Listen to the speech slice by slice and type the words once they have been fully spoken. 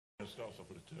It starts off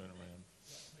with a turnaround.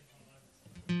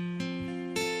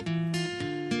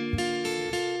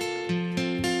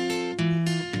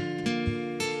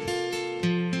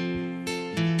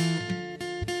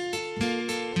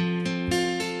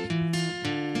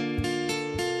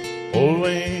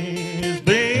 Always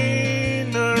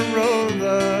been a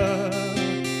rover,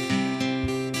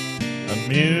 and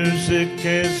music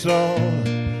is all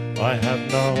I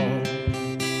have known.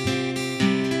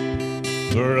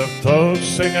 For a folk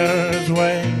singer's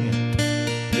way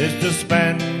is to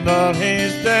spend all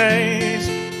his days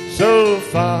so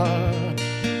far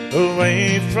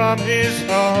away from his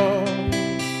home.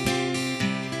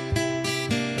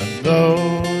 And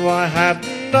though I have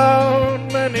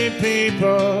known many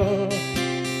people,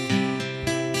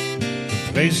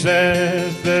 the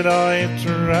places that I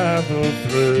travel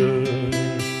through,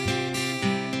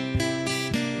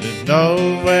 there's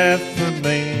nowhere for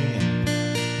me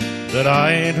that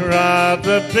I'd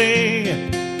rather be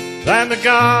than the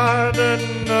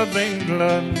Garden of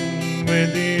England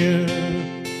with you.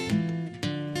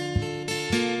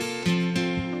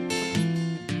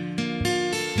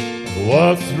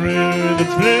 Walk through the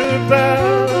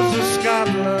bluebells of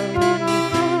Scotland,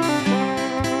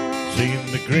 seeing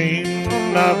the green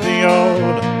of the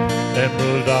old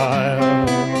Emerald Isle.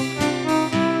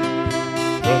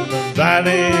 From the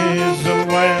valleys of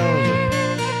Wales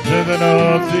to the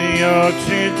north of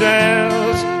Yorkshire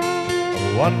Dales, I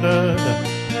wandered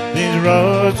these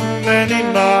roads many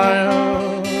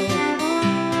miles.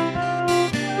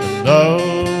 And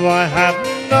though I have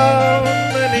known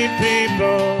many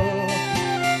people,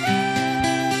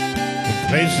 the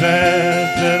places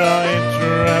that I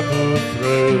travel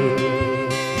through,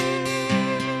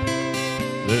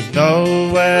 there's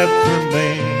nowhere for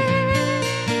me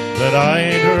that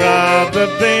I'd rather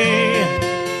be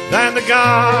than the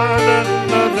Garden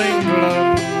of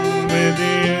England with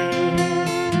you.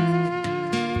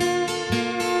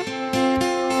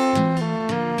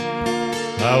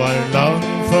 How I long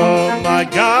for my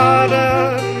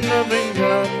Garden of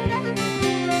England,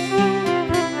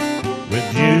 with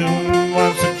you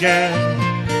once again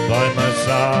by my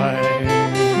side.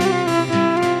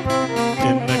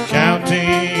 In the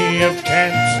county of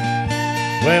Kent,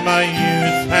 where my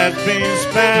youth has been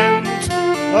spent,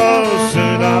 oh,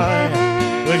 soon I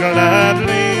will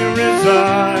gladly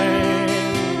resign.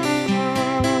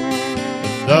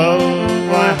 And though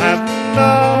I have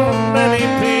known many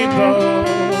people,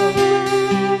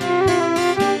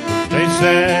 the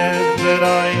places that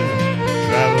I've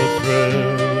traveled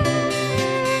through,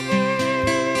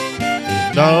 there's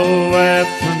nowhere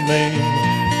for me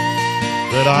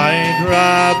that I'd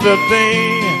rather be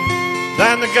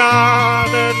than the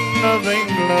Garden of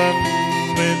England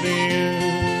with you.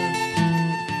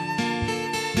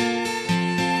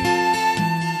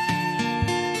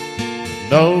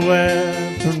 Nowhere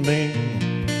for me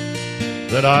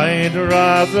that I'd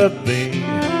rather be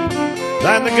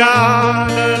than the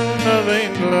Garden of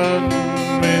England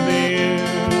with you.